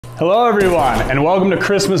Hello everyone, and welcome to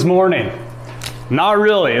Christmas morning. Not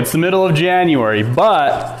really, it's the middle of January,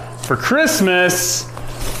 but for Christmas,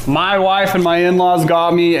 my wife and my in-laws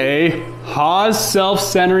got me a HAAS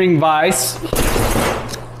self-centering vise, and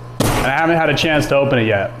I haven't had a chance to open it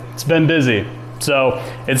yet. It's been busy. So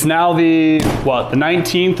it's now the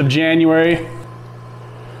 19th of January.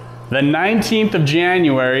 The 19th of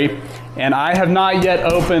January, and I have not yet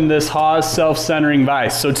opened this HAAS self-centering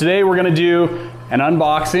vise. So today we're gonna do an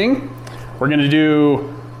unboxing. We're gonna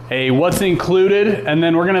do a what's included, and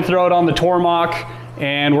then we're gonna throw it on the Tormach,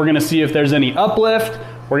 and we're gonna see if there's any uplift.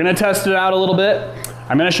 We're gonna test it out a little bit.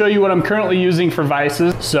 I'm gonna show you what I'm currently using for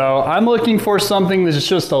vises. So I'm looking for something that's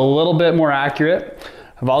just a little bit more accurate.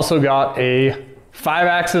 I've also got a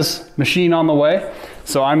 5-axis machine on the way,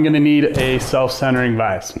 so I'm gonna need a self-centering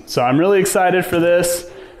vise. So I'm really excited for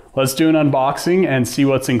this. Let's do an unboxing and see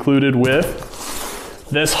what's included with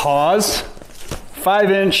this HAAS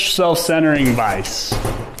 5-inch self-centering vise.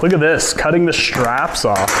 Look at this, cutting the straps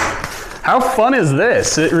off. How fun is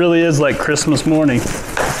this? It really is like Christmas morning.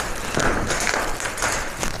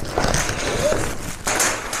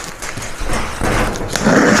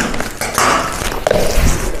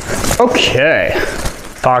 Okay,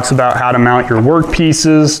 talks about how to mount your work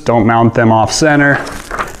pieces, don't mount them off center.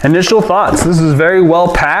 Initial thoughts, this is very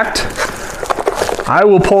well packed. I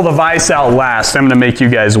will pull the vise out last. I'm gonna make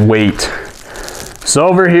you guys wait. So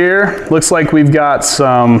over here, looks like we've got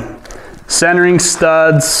some centering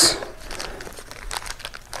studs,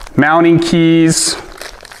 mounting keys.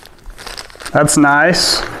 That's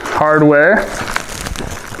nice, hardware.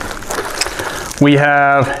 We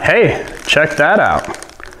have, hey, check that out.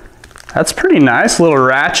 That's pretty nice, little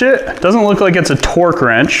ratchet. Doesn't look like it's a torque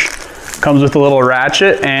wrench. Comes with a little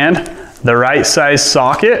ratchet and the right size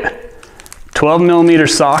socket, 12mm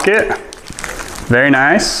socket, very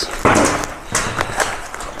nice.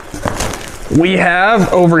 We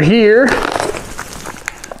have over here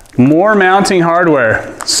more mounting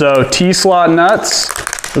hardware. So T-slot nuts,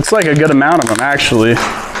 looks like a good amount of them actually.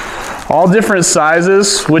 All different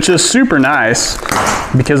sizes, which is super nice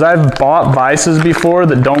because I've bought vises before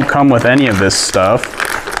that don't come with any of this stuff.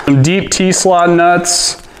 Some deep T-slot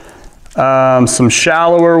nuts, some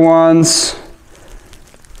shallower ones.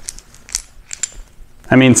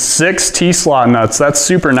 I mean, 6 T-slot nuts, that's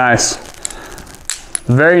super nice.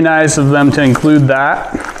 Very nice of them to include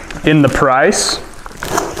that in the price.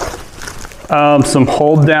 Some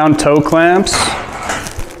hold down toe clamps,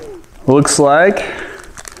 looks like.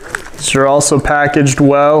 These are also packaged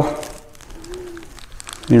well.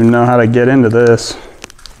 Don't even know how to get into this.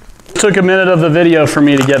 It took a minute of the video for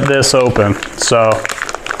me to get this open, so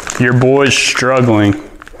your boy's struggling.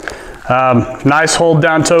 Nice hold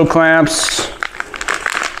down toe clamps,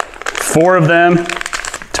 4 of them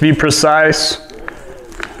to be precise.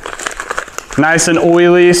 Nice and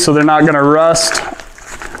oily, so they're not gonna rust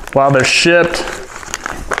while they're shipped.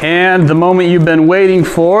 And the moment you've been waiting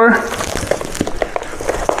for,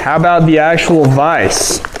 how about the actual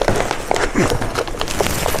vise?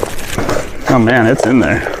 Oh man, it's in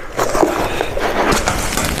there.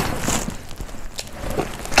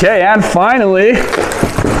 Okay, and finally,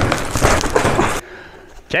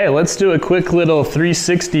 okay, let's do a quick little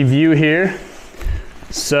 360 view here.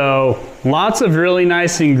 So lots of really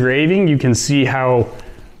nice engraving. You can see how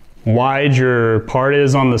wide your part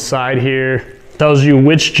is on the side here. Tells you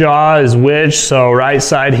which jaw is which. So right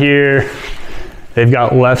side here, they've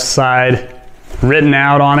got left side written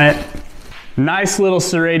out on it. Nice little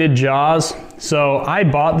serrated jaws. So I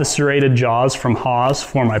bought the serrated jaws from HAAS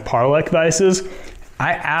for my Parlec vises.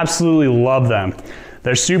 I absolutely love them.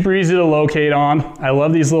 They're super easy to locate on. I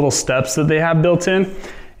love these little steps that they have built in,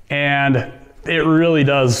 and it really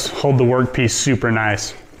does hold the workpiece super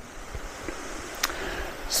nice.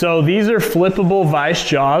 So these are flippable vise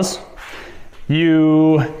jaws.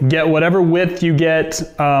 You get whatever width you get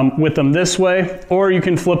with them this way, or you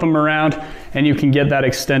can flip them around and you can get that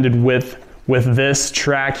extended width with this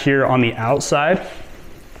track here on the outside.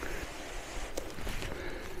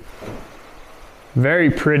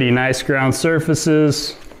 Very pretty, nice ground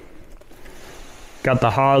surfaces. Got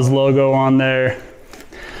the HAAS logo on there.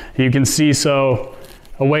 You can see, so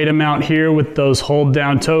a way to mount here with those hold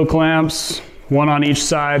down toe clamps, one on each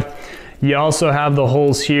side. You also have the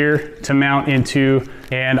holes here to mount into,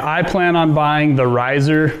 and I plan on buying the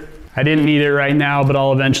riser. I didn't need it right now, but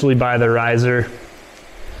I'll eventually buy the riser.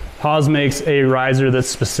 HAAS makes a riser that's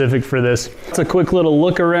specific for this. It's a quick little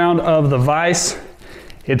look around of the vise.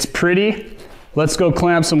 It's pretty. Let's go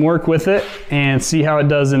clamp some work with it and see how it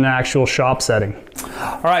does in the actual shop setting.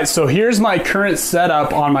 All right, so here's my current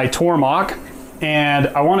setup on my Tormach, and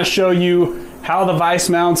I want to show you how the vise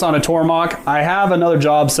mounts on a Tormach. I have another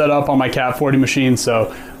job set up on my Cat 40 machine,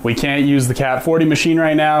 so we can't use the Cat 40 machine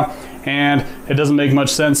right now, and it doesn't make much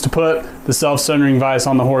sense to put the self-centering vise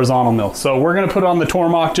on the horizontal mill. So we're gonna put it on the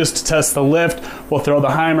Tormach just to test the lift. We'll throw the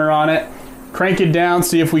Heimer on it, crank it down,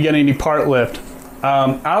 see if we get any part lift.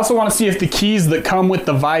 I also want to see if the keys that come with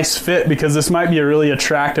the vise fit, because this might be a really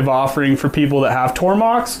attractive offering for people that have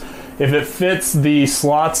Tormachs, if it fits the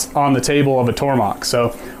slots on the table of a Tormach.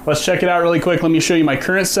 So let's check it out really quick. Let me show you my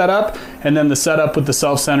current setup and then the setup with the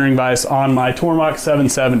self-centering vise on my Tormach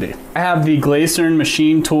 770. I have the Glasern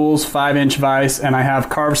Machine Tools 5-inch vise, and I have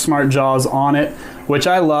Carve Smart jaws on it, which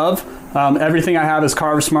I love. Everything I have is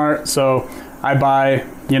Carve Smart, so I buy,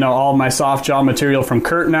 you know, all of my soft jaw material from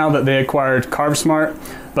Kurt now that they acquired Carve Smart.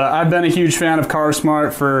 But I've been a huge fan of Carve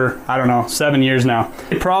Smart for, I don't know, 7 years now.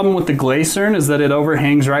 The problem with the Glasern is that it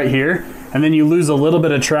overhangs right here, and then you lose a little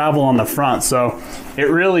bit of travel on the front. So it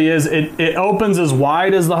really is, it opens as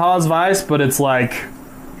wide as the HAAS vise, but it's like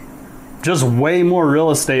just way more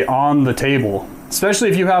real estate on the table. Especially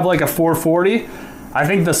if you have like a 440, I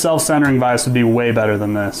think the self-centering vise would be way better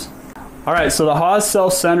than this. All right, so the HAAS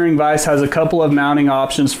self-centering vise has a couple of mounting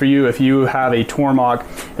options for you if you have a Tormach.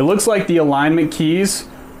 It looks like the alignment keys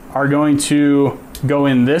are going to go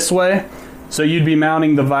in this way, so you'd be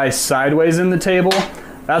mounting the vise sideways in the table.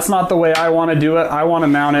 That's not the way I want to do it. I want to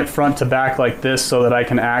mount it front to back like this so that I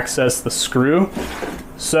can access the screw.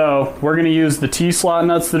 So we're going to use the T-slot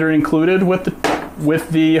nuts that are included with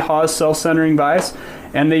the HAAS self-centering vise,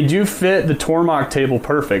 and they do fit the Tormach table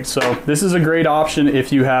perfect. So this is a great option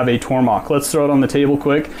if you have a Tormach. Let's throw it on the table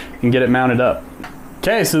quick and get it mounted up.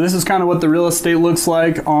 Okay, so this is kind of what the real estate looks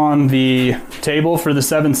like on the table for the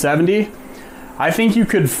 770. I think you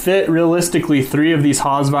could fit realistically 3 of these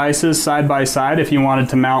HAAS vises side by side if you wanted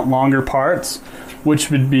to mount longer parts, which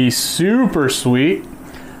would be super sweet.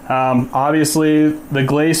 Obviously, the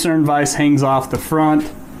Glasern vise hangs off the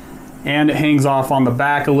front and it hangs off on the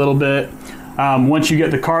back a little bit. Once you get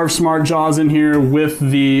the Carve Smart jaws in here with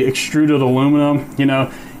the extruded aluminum, you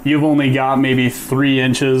know, you've only got maybe 3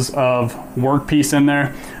 inches of workpiece in there,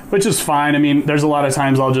 which is fine. I mean, there's a lot of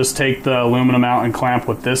times I'll just take the aluminum out and clamp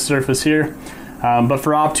with this surface here. But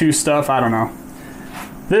for obtuse stuff, I don't know.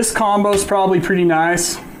 This combo is probably pretty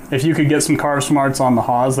nice. If you could get some Carve Smarts on the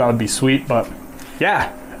HAAS, that would be sweet. But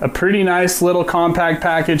yeah, a pretty nice little compact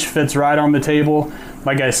package, fits right on the table.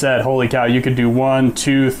 Like I said, holy cow, you could do 1,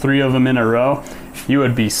 2, 3 of them in a row. You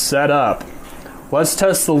would be set up. Let's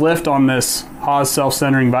test the lift on this HAAS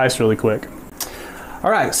self-centering vise really quick. All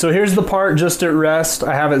right, so here's the part just at rest.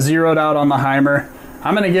 I have it zeroed out on the Heimer.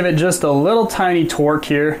 I'm gonna give it just a little tiny torque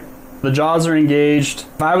here. The jaws are engaged.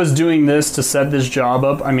 If I was doing this to set this job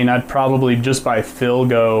up, I mean, I'd probably just by feel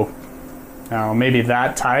go, maybe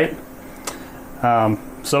that tight.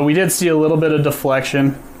 So we did see a little bit of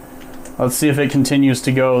deflection. Let's see if it continues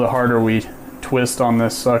to go the harder we twist on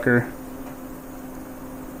this sucker.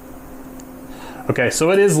 Okay,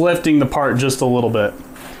 so it is lifting the part just a little bit.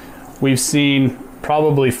 We've seen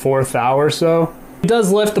probably 1/4 thou or so. It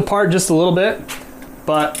does lift the part just a little bit,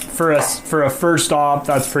 but for a first op,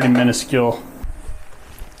 that's pretty minuscule.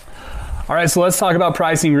 All right, so let's talk about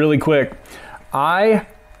pricing really quick. I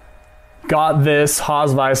got this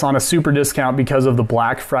HAAS vise on a super discount because of the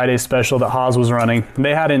Black Friday special that HAAS was running.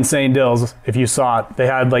 They had insane deals if you saw it. They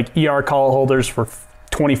had like ER collet holders for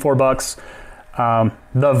 24 bucks.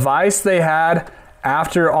 The vise they had,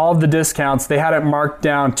 after all of the discounts, they had it marked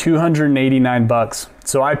down 289 bucks.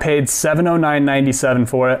 So I paid $709.97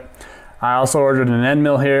 for it. I also ordered an end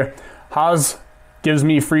mill here. HAAS gives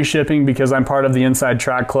me free shipping because I'm part of the Inside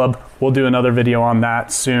Track Club. We'll do another video on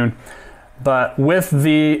that soon. But with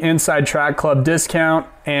the Inside Track Club discount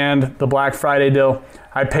and the Black Friday deal,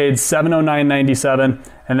 I paid $709.97,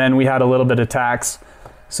 and then we had a little bit of tax.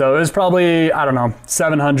 So it was probably, I don't know,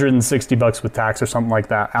 760 bucks with tax or something like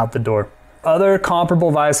that out the door. Other comparable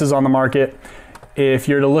vices on the market, if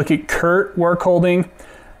you're to look at Kurt work holding,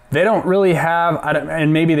 they don't really have,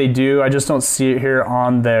 and maybe they do, I just don't see it here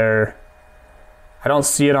on their, I don't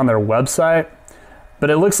see it on their website. But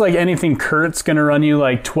it looks like anything Kurt's gonna run you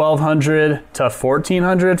like $1,200 to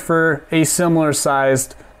 $1,400 for a similar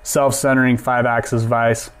sized self-centering 5-axis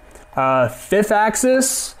vise. 5th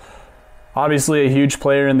axis, obviously a huge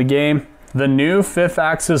player in the game. The new 5th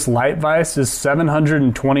axis light vise is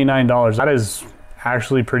 $729. That is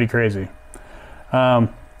actually pretty crazy.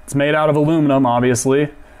 It's made out of aluminum, obviously,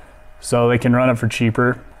 so they can run it for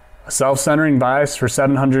cheaper. A self-centering vise for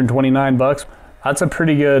 729 bucks. That's a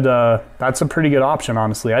pretty good option,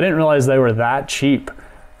 honestly. I didn't realize they were that cheap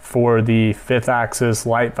for the 5th axis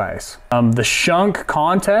light vise. The Shunk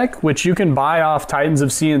Contec, which you can buy off Titans of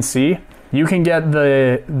CNC, You can get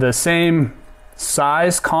the same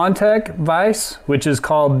size Contec vise, which is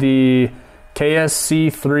called the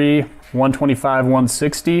KSC3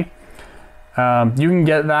 125-160. You can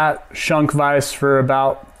get that shank vise for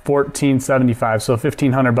about $14.75, so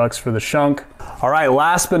 $1,500 for the shank. All right,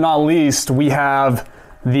 last but not least, we have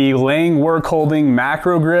the Lang Work Holding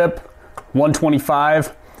Macro Grip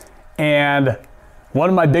 125, and one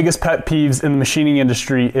of my biggest pet peeves in the machining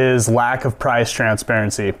industry is lack of price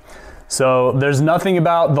transparency. So there's nothing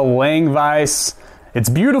about the Lang vise. It's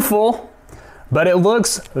beautiful, but it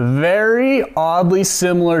looks very oddly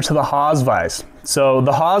similar to the HAAS vise. So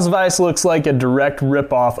the HAAS vise looks like a direct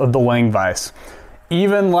ripoff of the Lang vise.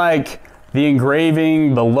 Even like the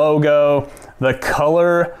engraving, the logo, the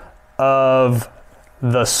color of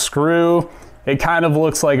the screw, it kind of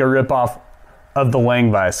looks like a ripoff of the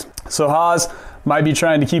Lang vise. So HAAS might be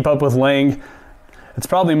trying to keep up with Lang. It's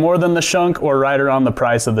probably more than the shank or right around the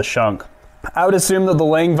price of the shank. I would assume that the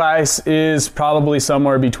Lang vise is probably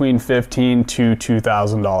somewhere between $1,500 to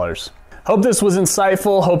 $2,000. Hope this was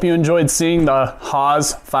insightful. Hope you enjoyed seeing the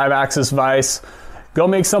HAAS 5-axis vise. Go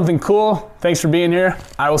make something cool. Thanks for being here.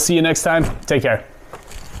 I will see you next time. Take care.